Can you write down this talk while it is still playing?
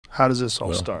How does this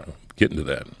all start? Getting to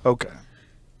that. Okay.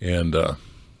 And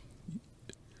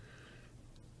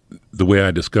the way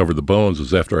I discovered the bones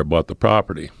was after I bought the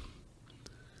property.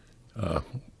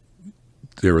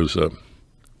 There was a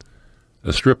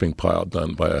stripping pile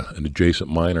done by an adjacent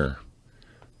miner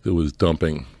that was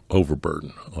dumping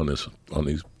overburden on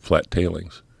these flat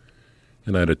tailings.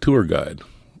 And I had a tour guide,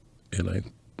 and a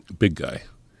big guy.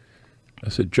 I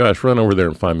said, Josh, run over there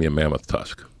and find me a mammoth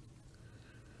tusk.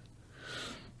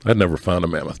 I'd never found a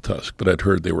mammoth tusk, but I'd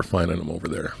heard they were finding them over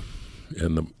there.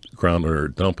 And the ground they were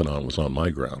dumping on was on my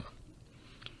ground.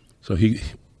 So he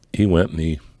went and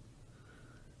he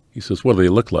says, what do they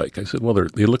look like? I said, well,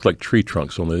 they look like tree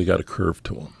trunks, only they got a curve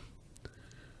to them.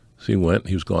 So he went,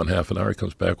 he was gone half an hour. He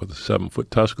comes back with a 7-foot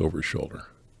tusk over his shoulder.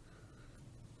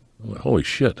 I went, holy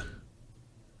shit.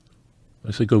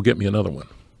 I said, go get me another one.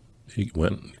 He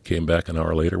went, came back an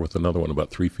hour later with another one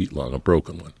about 3 feet long, a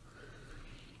broken one.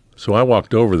 So I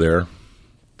walked over there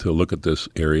to look at this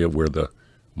area where the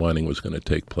mining was going to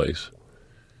take place.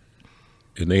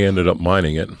 And they ended up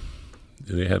mining it.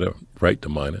 They had a right to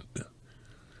mine it.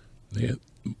 The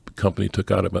company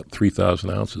took out about 3,000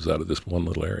 ounces out of this one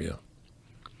little area.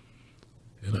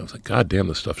 And I was like, God damn,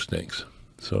 this stuff stinks.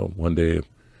 So one day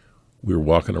we were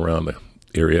walking around the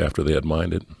area after they had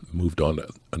mined it, moved on to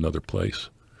another place,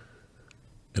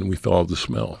 and we followed the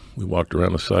smell. We walked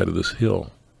around the side of this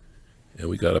hill, and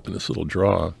we got up in this little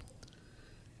draw,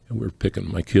 and we were picking,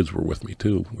 my kids were with me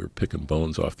too, we were picking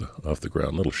bones off the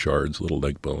ground, little shards, little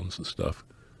leg bones and stuff.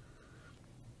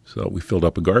 So we filled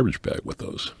up a garbage bag with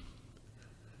those.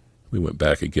 We went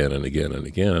back again and again and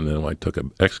again, and then I took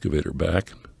an excavator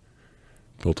back,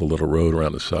 built a little road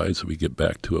around the side so we get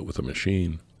back to it with a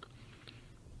machine.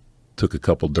 Took a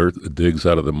couple digs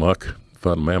out of the muck,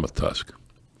 found a mammoth tusk.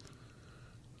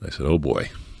 I said, oh boy,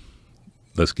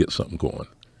 let's get something going.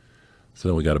 So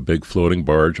then we got a big floating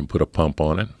barge and put a pump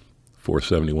on it,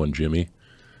 471 Jimmy,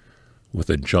 with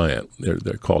a giant,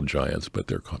 they're called giants, but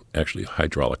they're actually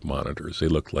hydraulic monitors. They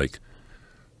look like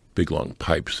big long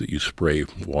pipes that you spray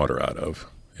water out of.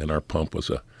 And our pump was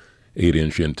a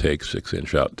 8-inch intake,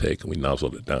 6-inch outtake, and we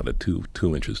nozzled it down to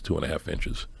 2 inches, 2.5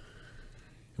 inches.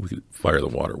 We could fire the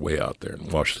water way out there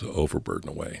and wash the overburden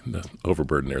away. And the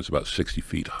overburden there is about 60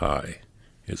 feet high.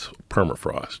 It's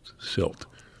permafrost, silt.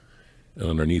 And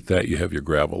underneath that, you have your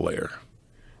gravel layer.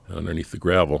 And underneath the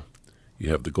gravel, you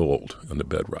have the gold and the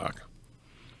bedrock.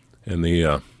 And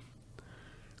the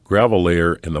gravel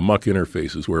layer and the muck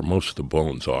interface is where most of the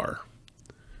bones are.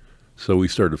 So we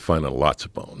started finding lots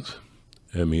of bones.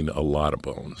 I mean, a lot of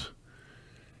bones.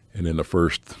 And in the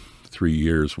first 3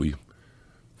 years, we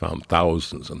found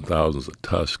thousands and thousands of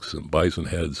tusks and bison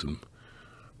heads and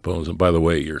bones. And by the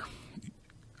way,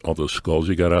 all those skulls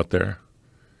you got out there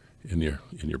in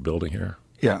your building here,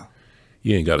 yeah,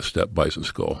 you ain't got a step bison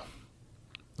skull.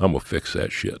 I'm gonna fix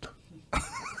that shit.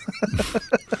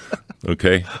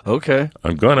 Okay.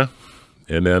 I'm gonna.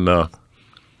 And then I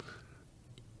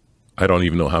don't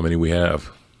even know how many we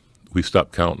have. We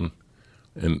stopped counting.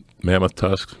 And mammoth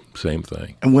tusks, same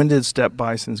thing. And when did steppe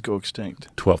bisons go extinct?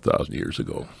 12,000 years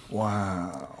ago.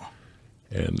 Wow.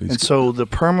 And so the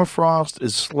permafrost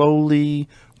is slowly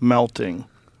melting,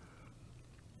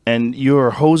 and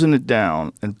you're hosing it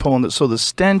down and pulling it. So the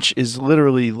stench is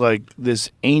literally like this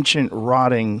ancient,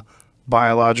 rotting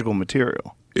biological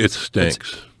material. It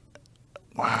stinks.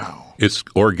 Wow. It's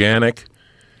organic.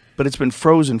 But it's been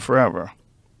frozen forever.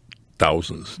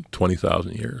 Thousands,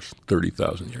 20,000 years,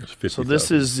 30,000 years, 50,000. So this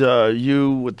is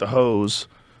you with the hose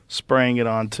spraying it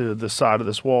onto the side of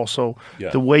this wall. So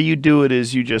the way you do it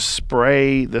is you just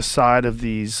spray the side of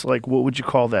these, like, what would you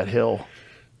call that hill?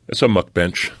 It's a muck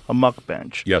bench. A muck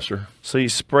bench. Yes, sir. So you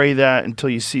spray that until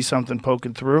you see something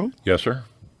poking through? Yes, sir.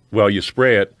 Well, you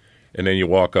spray it, and then you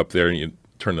walk up there and you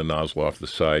turn the nozzle off the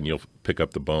side, and you'll pick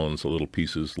up the bones, the little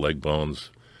pieces, leg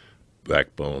bones,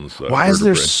 back bones. Why is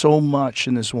there so much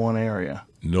in this one area?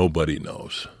 Nobody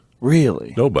knows.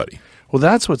 Really? Nobody. Well,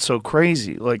 that's what's so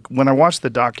crazy. Like, when I watched the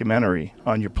documentary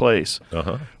on your place,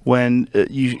 when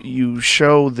you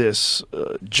show this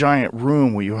giant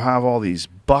room where you have all these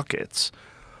buckets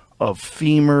of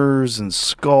femurs and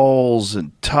skulls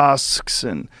and tusks,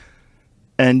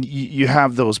 and you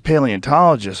have those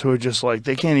paleontologists who are just like,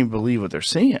 they can't even believe what they're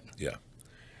seeing. Yeah.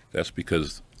 That's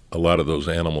because a lot of those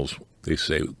animals, they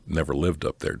say, never lived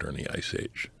up there during the Ice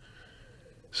Age.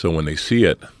 So when they see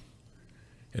it,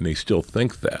 and they still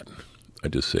think that, I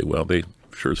just say, well, they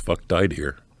sure as fuck died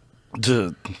here.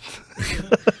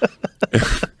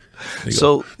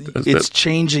 So it's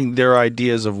changing their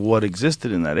ideas of what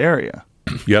existed in that area.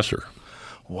 Yes, sir.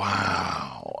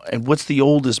 Wow. And what's the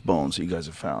oldest bones that you guys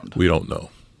have found? We don't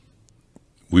know.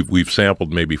 we've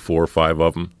sampled maybe 4 or 5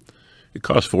 of them. It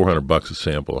costs $400 a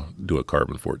sample, do a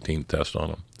carbon-14 test on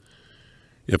them.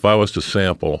 If I was to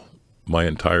sample my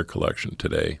entire collection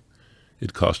today,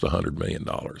 it'd cost $100 million.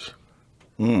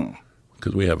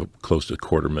 Because we have close to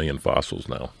 250,000 fossils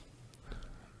now.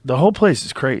 The whole place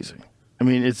is crazy. I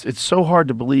mean, it's so hard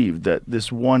to believe that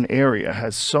this one area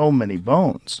has so many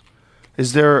bones.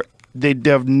 They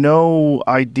have no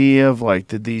idea of, like,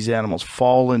 did these animals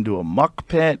fall into a muck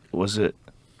pit?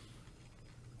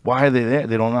 Why are they there?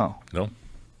 They don't know. No.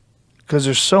 Because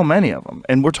there's so many of them.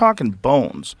 And we're talking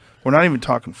bones. We're not even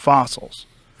talking fossils.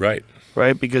 Right.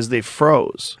 Right? Because they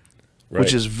froze,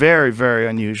 which is very, very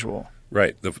unusual.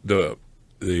 Right. The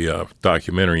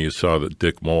documentary you saw, the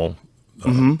Dick Mole,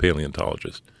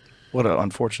 paleontologist. What an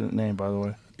unfortunate name, by the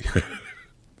way.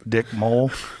 Dick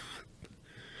Mole.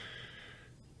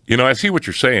 You know, I see what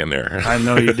you're saying there. I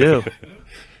know you do.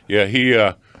 Yeah,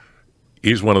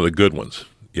 he's one of the good ones.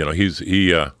 You know,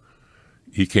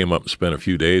 he came up and spent a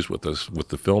few days with us, with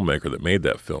the filmmaker that made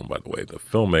that film, by the way. The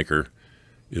filmmaker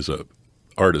is a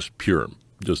artist pure,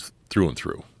 just through and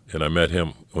through. And I met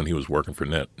him when he was working for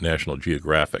National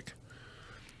Geographic.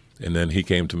 And then he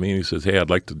came to me and he says, hey, I'd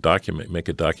like to make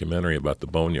a documentary about the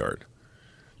Boneyard.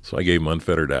 So I gave him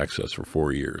unfettered access for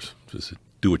 4 years. Just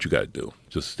do what you got to do.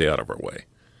 Just stay out of our way.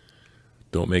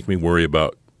 Don't make me worry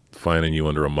about finding you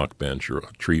under a muck bench or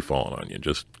a tree falling on you.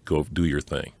 Just go do your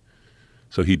thing.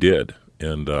 So he did.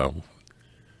 And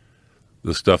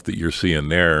the stuff that you're seeing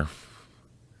there,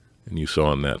 and you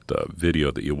saw in that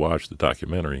video that you watched, the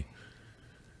documentary,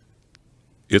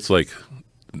 it's like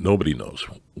nobody knows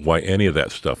why any of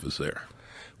that stuff is there.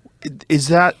 Is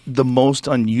that the most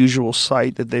unusual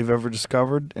site that they've ever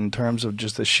discovered in terms of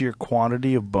just the sheer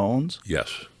quantity of bones?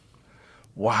 Yes.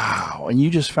 Wow. And you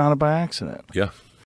just found it by accident? Yeah.